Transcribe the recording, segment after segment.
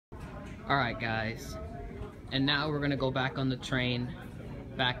Alright guys, and now we're gonna go back on the train,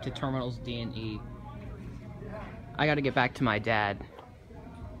 back to Terminals D and E. I gotta get back to my dad.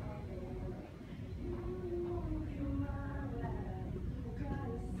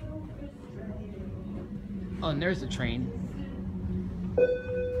 Oh, and there's the train.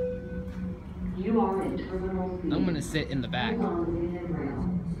 You are in Terminal C. I'm gonna sit in the back. Hold on to the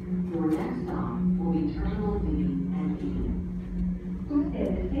handrail. Your next stop will be Terminal D and E.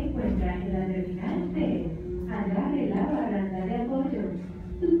 Usted se encuentra en la terminal C. Agarre la baranda de apoyo.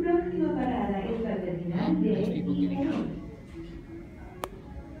 Su próxima parada es la terminal D y E.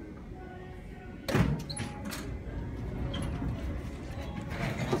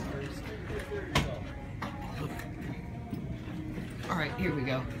 Alright, here we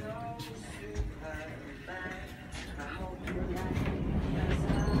go.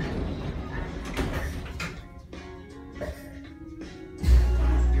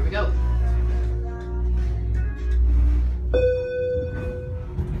 Here we go.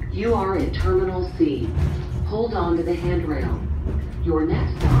 You are in Terminal C. Hold on to the handrail. Your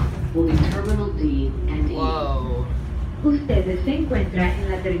next stop will be Terminal D and E. Whoa. Usted se encuentra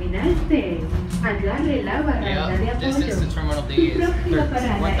en la terminal C. Agarre la baranda de Yep, apoyo. distance to Terminal D Su is próxima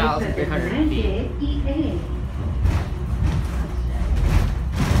parada es la 1,300 terminal feet. D y E.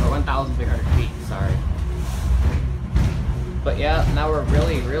 Or 1,300 feet, sorry. But yeah, now we're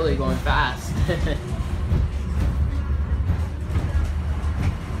really going fast.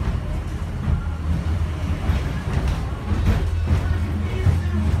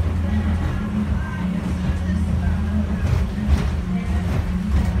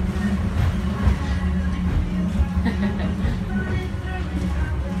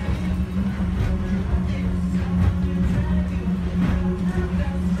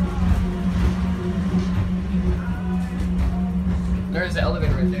 There's the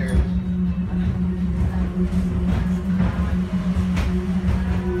elevator right there.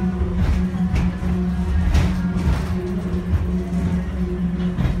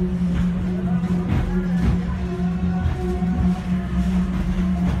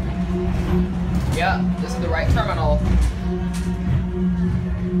 Yeah, this is the right terminal.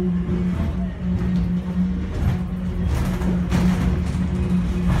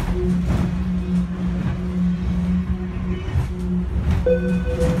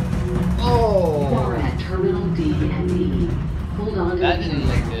 Oh! You are at Terminal D and E. Hold on to That the didn't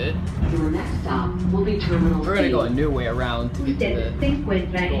look good. Your next stop will be Terminal We're gonna D. go a new way around to get to Usted se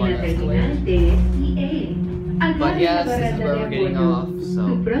encuentra go en on la the terminal escalator. D y E. But Agarre yes, la this is baranda where de we're getting apoyo. off, so.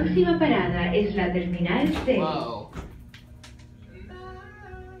 Su próxima parada es la terminal C. Whoa.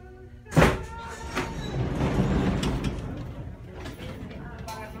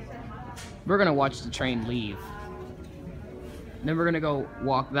 We're gonna watch the train leave. Then we're gonna go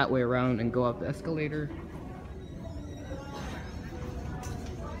walk that way around and go up the escalator.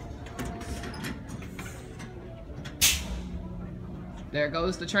 There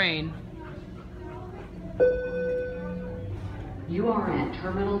goes the train. You are at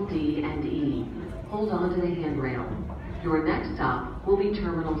Terminal D and E. Hold on to the handrail. Your next stop will be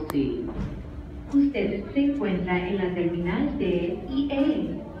Terminal C. Usted se encuentra en la terminal D y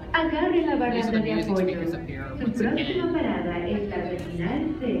E. Agarre la These are baranda the de music apoyo. speakers up here Su once próxima again. parada es la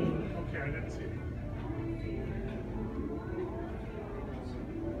terminal C.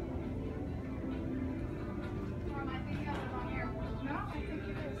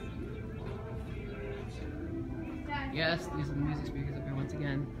 Yes, these are the music speakers up here once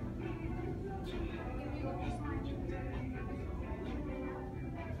again.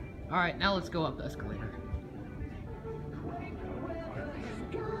 Alright, now let's go up the escalator.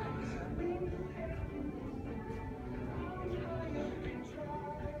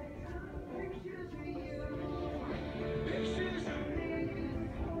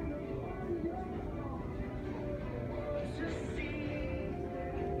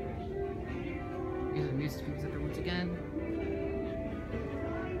 These are the music speakers up here once again.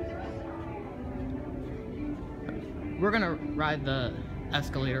 We're gonna ride the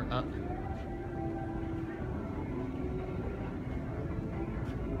escalator up.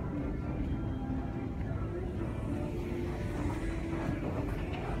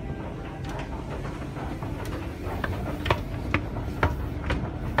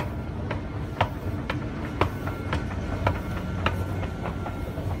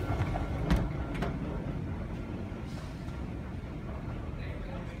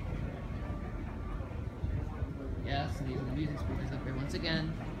 Yes, and these are the music speakers up here once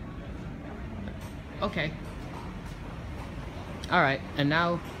again. Okay. Alright, and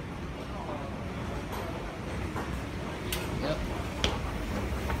now... Yep.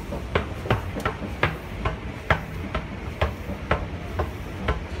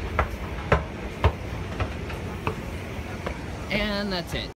 And that's it.